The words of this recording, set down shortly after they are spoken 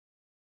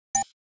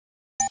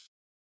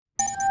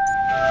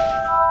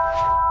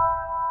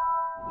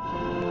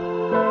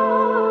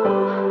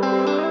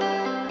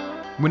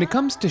When it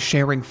comes to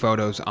sharing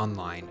photos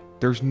online,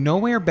 there's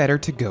nowhere better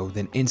to go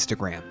than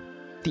Instagram.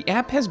 The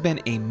app has been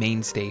a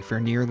mainstay for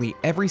nearly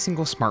every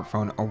single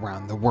smartphone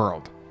around the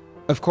world.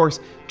 Of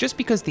course, just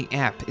because the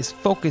app is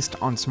focused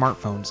on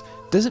smartphones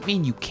doesn't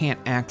mean you can't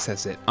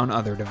access it on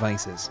other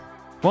devices.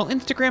 While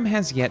Instagram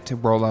has yet to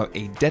roll out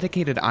a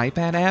dedicated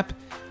iPad app,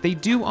 they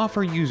do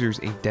offer users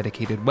a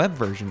dedicated web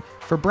version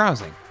for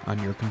browsing on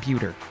your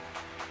computer.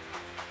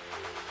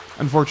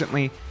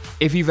 Unfortunately,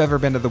 if you've ever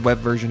been to the web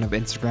version of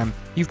Instagram,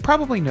 you've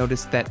probably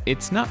noticed that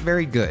it's not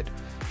very good.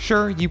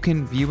 Sure, you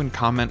can view and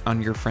comment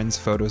on your friends'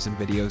 photos and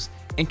videos,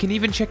 and can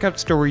even check out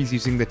stories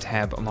using the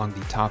tab along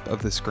the top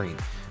of the screen,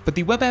 but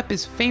the web app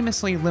is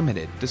famously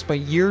limited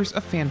despite years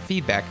of fan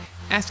feedback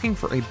asking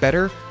for a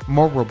better,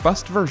 more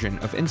robust version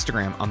of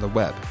Instagram on the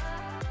web.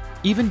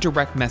 Even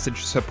direct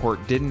message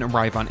support didn't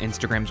arrive on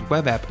Instagram's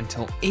web app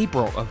until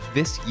April of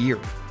this year,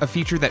 a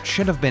feature that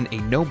should have been a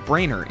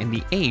no-brainer in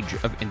the age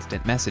of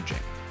instant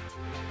messaging.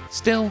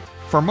 Still,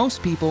 for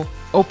most people,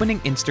 opening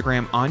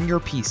Instagram on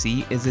your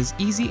PC is as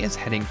easy as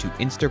heading to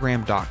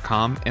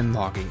Instagram.com and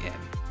logging in.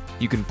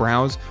 You can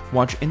browse,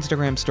 watch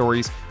Instagram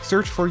stories,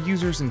 search for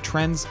users and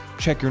trends,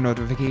 check your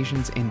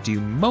notifications, and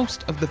do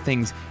most of the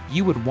things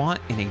you would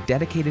want in a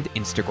dedicated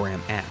Instagram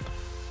app.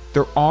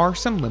 There are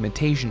some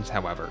limitations,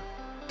 however.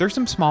 There's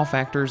some small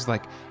factors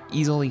like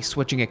easily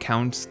switching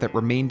accounts that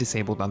remain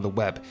disabled on the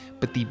web,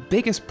 but the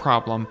biggest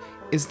problem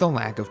is the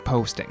lack of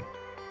posting.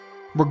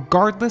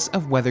 Regardless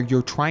of whether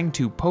you're trying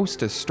to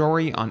post a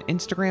story on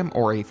Instagram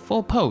or a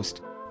full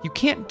post, you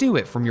can't do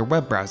it from your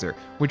web browser,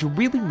 which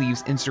really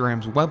leaves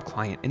Instagram's web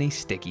client in a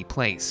sticky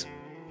place.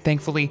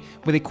 Thankfully,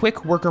 with a quick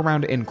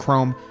workaround in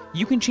Chrome,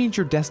 you can change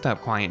your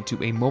desktop client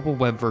to a mobile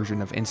web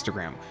version of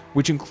Instagram,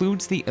 which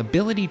includes the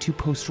ability to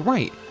post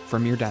right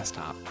from your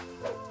desktop.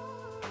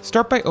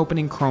 Start by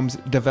opening Chrome's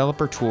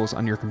developer tools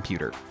on your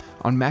computer.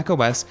 On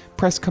macOS,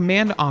 press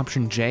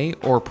Command-Option-J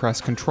or press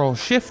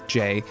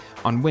Control-Shift-J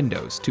on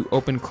Windows to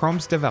open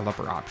Chrome's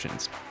developer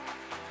options.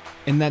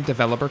 In that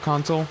developer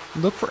console,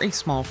 look for a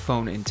small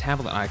phone and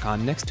tablet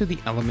icon next to the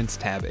Elements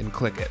tab and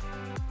click it.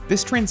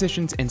 This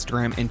transitions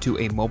Instagram into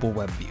a mobile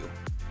web view.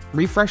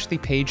 Refresh the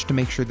page to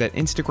make sure that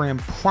Instagram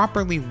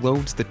properly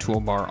loads the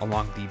toolbar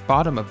along the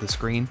bottom of the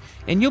screen,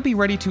 and you'll be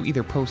ready to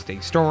either post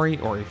a story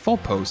or a full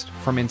post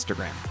from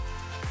Instagram.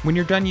 When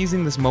you're done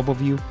using this mobile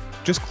view,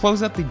 just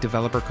close out the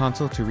developer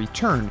console to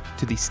return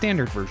to the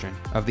standard version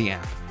of the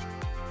app.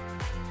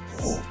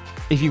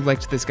 If you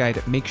liked this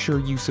guide, make sure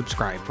you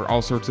subscribe for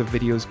all sorts of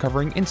videos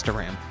covering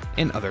Instagram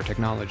and other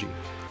technology.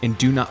 And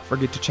do not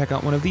forget to check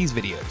out one of these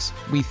videos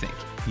we think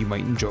you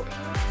might enjoy.